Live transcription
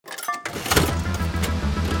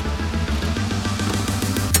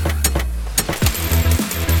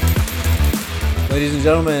Ladies and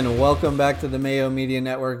gentlemen, welcome back to the Mayo Media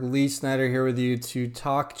Network. Lee Snyder here with you to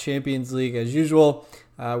talk Champions League as usual.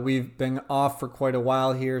 We've been off for quite a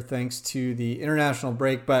while here thanks to the international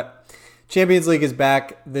break, but Champions League is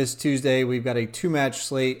back this Tuesday. We've got a two-match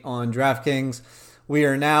slate on DraftKings. We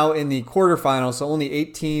are now in the quarterfinals, so only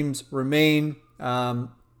 8 teams remain. So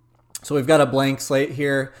we've got a blank slate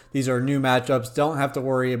here. These are new matchups. Don't have to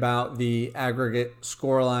worry about the aggregate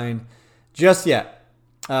scoreline just yet.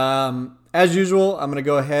 As usual, I'm going to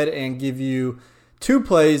go ahead and give you 2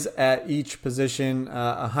 plays at each position,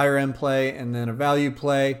 a higher end play and then a value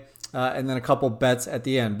play, and then a couple bets at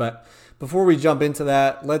the end. But before we jump into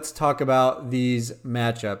that, let's talk about these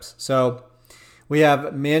matchups. So we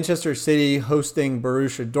have Manchester City hosting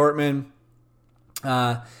Borussia Dortmund.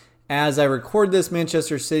 As I record this,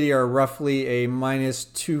 Manchester City are roughly a minus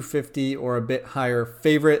 250 or a bit higher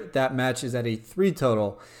favorite. That match is at a 3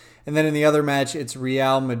 total. And then in the other match, it's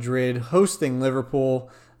Real Madrid hosting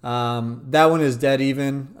Liverpool. That one is dead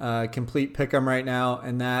even, complete pick'em right now,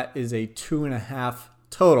 and that is a 2.5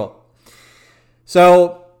 total.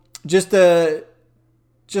 So just a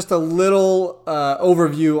little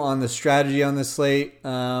overview on the strategy on this slate.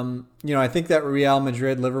 I think that Real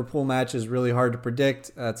Madrid Liverpool match is really hard to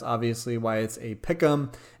predict. That's obviously why it's a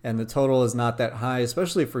pick'em, and the total is not that high,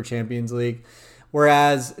 especially for Champions League.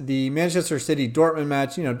 Whereas the Manchester City Dortmund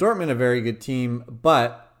match, Dortmund a very good team,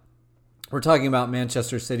 but we're talking about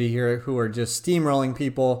Manchester City here who are just steamrolling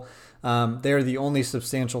people. They're the only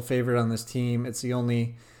substantial favorite on this team. It's the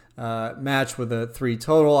only match with a 3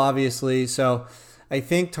 total, obviously. So I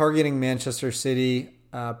think targeting Manchester City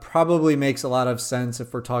probably makes a lot of sense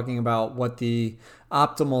if we're talking about what the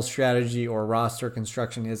optimal strategy or roster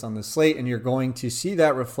construction is on the slate, and you're going to see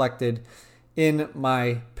that reflected in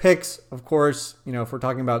my picks. Of course, if we're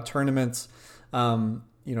talking about tournaments,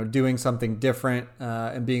 doing something different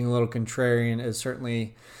and being a little contrarian is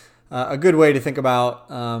certainly a good way to think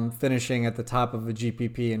about finishing at the top of a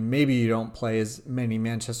GPP. And maybe you don't play as many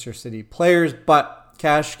Manchester City players, but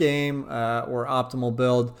cash game or optimal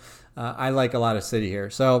build, I like a lot of City here.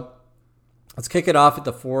 So let's kick it off at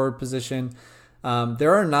the forward position.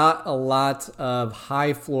 There are not a lot of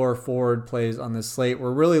high floor forward plays on this slate.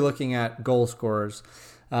 We're really looking at goal scorers.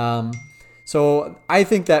 So I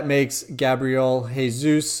think that makes Gabriel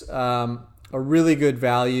Jesus a really good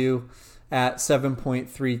value at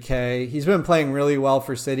 7.3K. He's been playing really well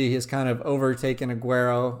for City. He's kind of overtaken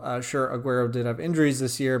Aguero. Sure, Aguero did have injuries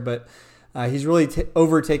this year, but he's really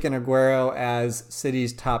overtaken Aguero as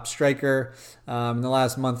City's top striker. In the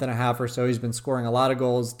last month and a half or so, he's been scoring a lot of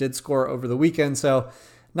goals, did score over the weekend. So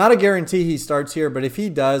not a guarantee he starts here, but if he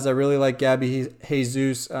does, I really like Gabby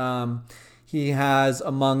Jesus. He has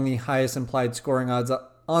among the highest implied scoring odds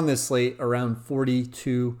on this slate, around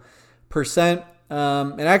 42%.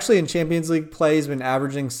 And actually in Champions League play, he's been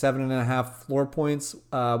averaging 7.5 floor points,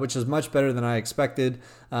 which is much better than I expected,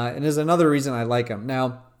 and is another reason I like him.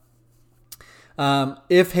 Now,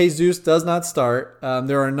 if Jesus does not start,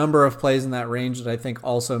 there are a number of plays in that range that I think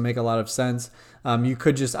also make a lot of sense. You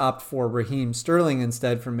could just opt for Raheem Sterling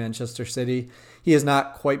instead from Manchester City. He has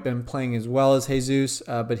not quite been playing as well as Jesus,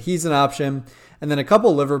 but he's an option. And then a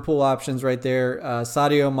couple Liverpool options right there.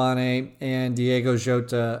 Sadio Mane and Diego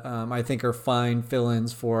Jota, I think are fine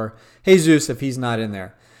fill-ins for Jesus if he's not in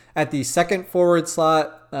there. At the second forward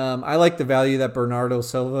slot, I like the value that Bernardo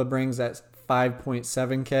Silva brings at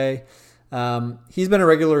 5.7K. He's been a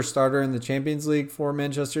regular starter in the Champions League for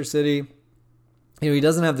Manchester City. He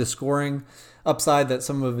doesn't have the scoring upside that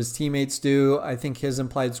some of his teammates do. I think his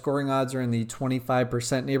implied scoring odds are in the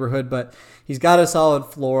 25% neighborhood, but he's got a solid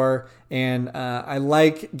floor, and I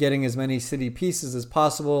like getting as many City pieces as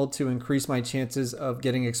possible to increase my chances of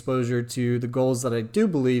getting exposure to the goals that I do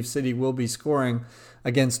believe City will be scoring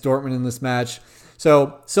against Dortmund in this match.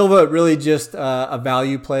 So Silva really just a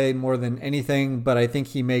value play more than anything, but I think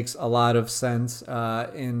he makes a lot of sense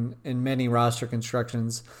in many roster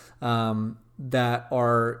constructions that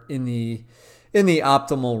are in the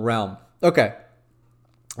optimal realm. Okay,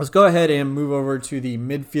 let's go ahead and move over to the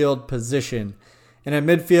midfield position. And at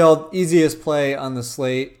midfield, easiest play on the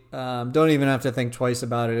slate. Don't even have to think twice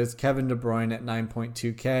about it. It's Kevin De Bruyne at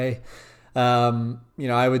 9.2K.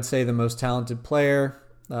 I would say the most talented player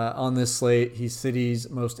on this slate. He's City's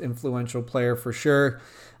most influential player for sure.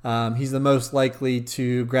 He's the most likely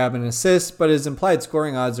to grab an assist, but his implied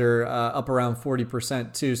scoring odds are up around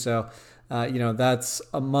 40% too. So, that's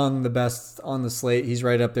among the best on the slate. He's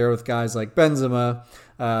right up there with guys like Benzema,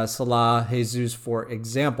 Salah, Jesus, for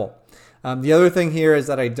example. The other thing here is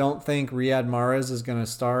that I don't think Riyad Mahrez is going to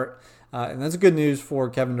start. And that's good news for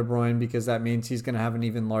Kevin De Bruyne because that means he's going to have an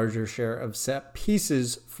even larger share of set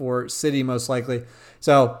pieces for City most likely.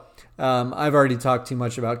 So I've already talked too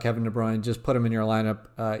much about Kevin De Bruyne. Just put him in your lineup.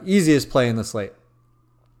 Easiest play in the slate.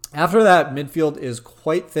 After that, midfield is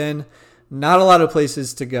quite thin. Not a lot of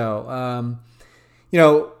places to go.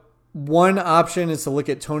 One option is to look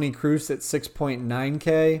at Toni Kroos at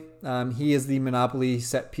 6.9K. He is the Monopoly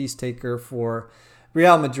set piece taker for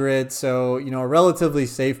Real Madrid. So, a relatively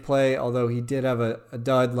safe play, although he did have a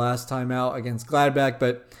dud last time out against Gladbach.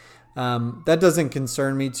 But that doesn't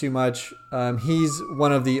concern me too much. He's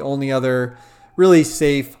one of the only other really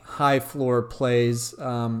safe high floor plays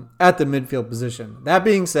at the midfield position. That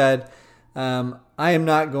being said, I am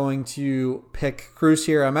not going to pick Kroos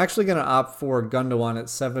here. I'm actually going to opt for Gundogan at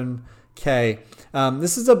 7K.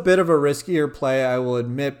 This is a bit of a riskier play, I will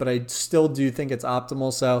admit, but I still do think it's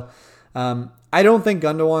optimal. So I don't think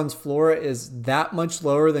Gundogan's floor is that much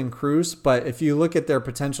lower than Kroos, but if you look at their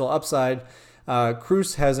potential upside,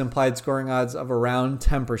 Kroos has implied scoring odds of around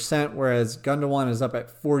 10%, whereas Gundogan is up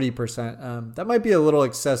at 40%. That might be a little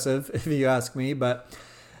excessive if you ask me, but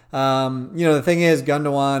the thing is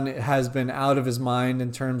Gundogan has been out of his mind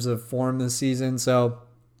in terms of form this season. So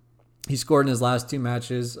he scored in his last 2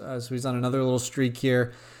 matches. So he's on another little streak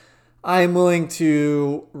here. I'm willing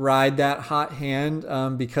to ride that hot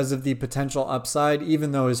hand because of the potential upside,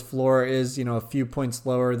 even though his floor is, a few points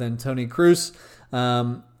lower than Toni Kroos.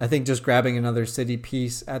 I think just grabbing another City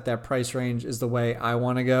piece at that price range is the way I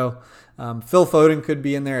want to go. Phil Foden could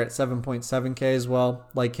be in there at 7.7K as well,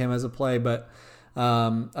 like him as a play, but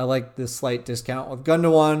I like this slight discount with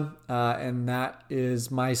Gundogan, and that is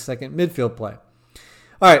my second midfield play.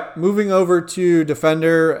 All right, moving over to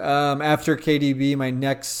defender. After KDB, my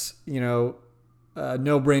next,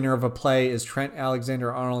 no-brainer of a play is Trent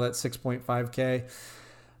Alexander-Arnold at 6.5K.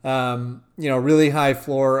 Really high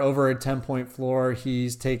floor, over a 10-point floor.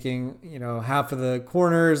 He's taking, half of the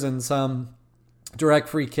corners and some direct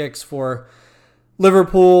free kicks for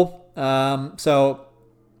Liverpool. So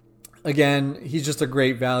again, he's just a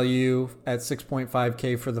great value at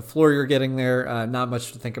 6.5K for the floor you're getting there. Not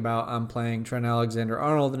much to think about. I'm playing Trent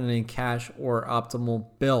Alexander-Arnold in a cash or optimal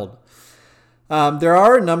build. There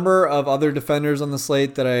are a number of other defenders on the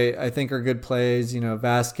slate that I think are good plays.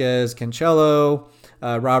 Vasquez, Cancelo,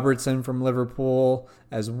 Robertson from Liverpool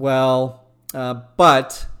as well.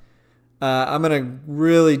 But I'm going to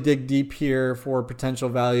really dig deep here for potential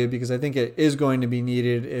value because I think it is going to be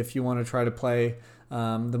needed if you want to try to play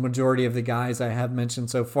the majority of the guys I have mentioned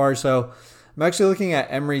so far. So I'm actually looking at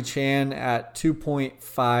Emre Can at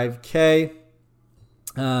 2.5K.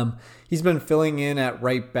 He's been filling in at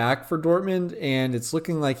right back for Dortmund, and it's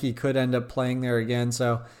looking like he could end up playing there again.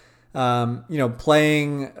 So,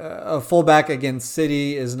 playing a fullback against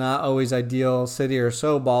City is not always ideal. City are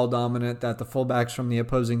so ball dominant that the fullbacks from the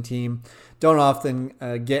opposing team don't often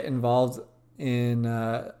get involved in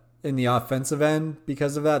the offensive end.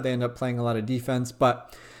 Because of that, they end up playing a lot of defense.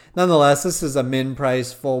 But nonetheless, this is a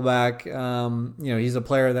min-price fullback. He's a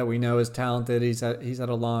player that we know is talented. He's had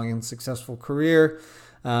a long and successful career.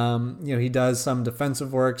 He does some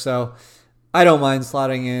defensive work. So I don't mind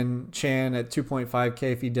slotting in Chan at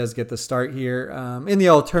 2.5K if he does get the start here. In the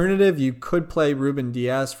alternative, you could play Ruben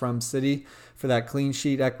Dias from City for that clean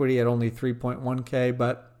sheet equity at only 3.1K.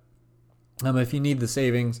 But if you need the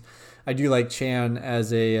savings, I do like Chan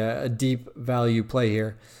as a deep value play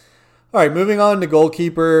here. All right, moving on to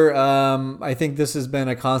goalkeeper. I think this has been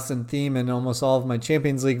a constant theme in almost all of my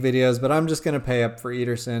Champions League videos, but I'm just going to pay up for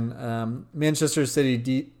Ederson. Manchester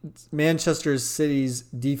City's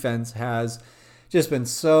defense has just been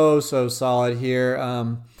so solid here.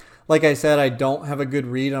 Like I said, I don't have a good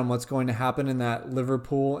read on what's going to happen in that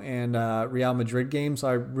Liverpool and Real Madrid game, so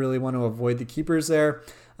I really want to avoid the keepers there.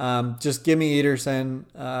 Just give me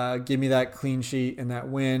Ederson, give me that clean sheet and that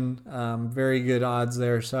win. Very good odds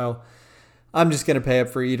there. So I'm just going to pay up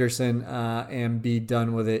for Ederson and be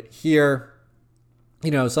done with it here.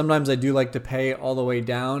 Sometimes I do like to pay all the way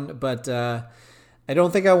down, but I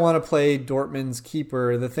don't think I want to play Dortmund's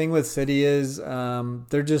keeper. The thing with City is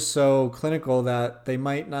they're just so clinical that they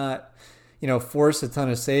might not, force a ton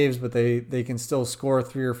of saves, but they can still score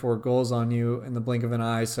 3 or 4 goals on you in the blink of an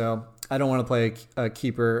eye. So I don't want to play a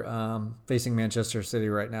keeper facing Manchester City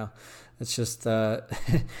right now. It's just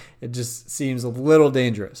it just seems a little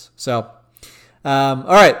dangerous. So, all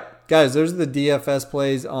right, guys, those are the DFS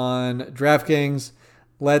plays on DraftKings.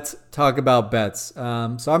 Let's talk about bets. So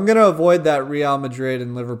I'm going to avoid that Real Madrid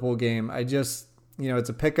and Liverpool game. I just, it's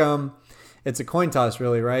a pick 'em. it's a coin toss,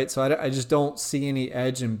 really, right? So I just don't see any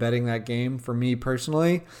edge in betting that game for me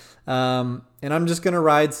personally. And I'm just going to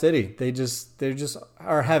ride City. They just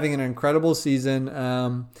are having an incredible season.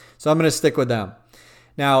 So I'm going to stick with them.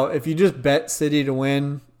 Now, if you just bet City to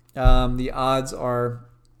win, the odds are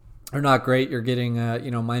not great. You're getting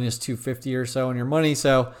minus 250 or so on your money.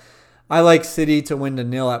 So I like City to win to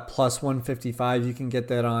nil at plus 155. You can get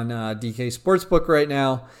that on DK Sportsbook right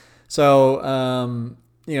now. So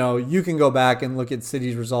you can go back and look at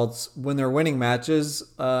City's results when they're winning matches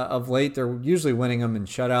of late. They're usually winning them in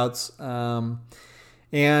shutouts.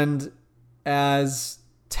 And as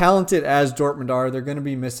talented as Dortmund are, they're going to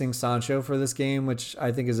be missing Sancho for this game, which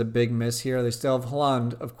I think is a big miss here. They still have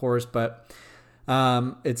Haaland, of course, but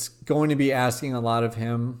it's going to be asking a lot of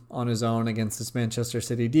him on his own against this Manchester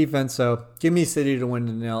City defense. So give me City to win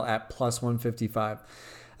to nil at plus 155.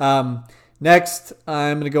 Next,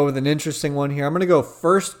 I'm going to go with an interesting one here. I'm going to go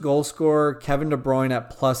first goal scorer, Kevin De Bruyne at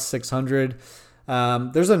plus 600.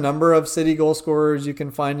 There's a number of City goal scorers you can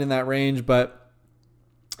find in that range, but,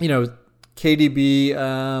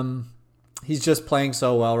 KDB, he's just playing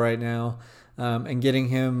so well right now. And getting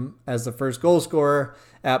him as the first goal scorer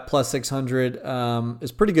at plus 600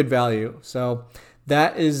 is pretty good value. So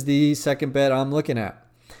that is the second bet I'm looking at.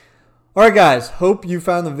 All right, guys, hope you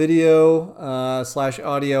found the video /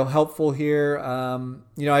 audio helpful here.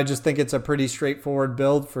 I just think it's a pretty straightforward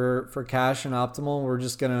build for cash and optimal. We're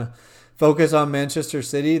just going to focus on Manchester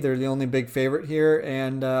City. They're the only big favorite here,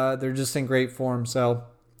 and they're just in great form. So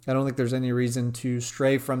I don't think there's any reason to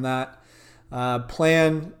stray from that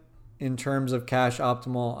plan. In terms of cash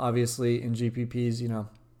optimal, obviously in GPPs,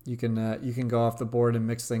 you can go off the board and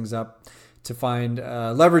mix things up to find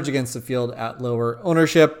leverage against the field at lower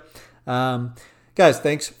ownership. Guys,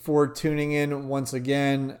 thanks for tuning in once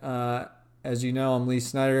again. As you know, I'm Lee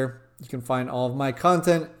Snyder. You can find all of my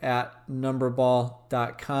content at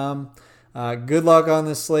numberball.com. Good luck on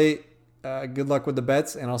this slate. Good luck with the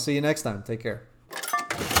bets, and I'll see you next time. Take care.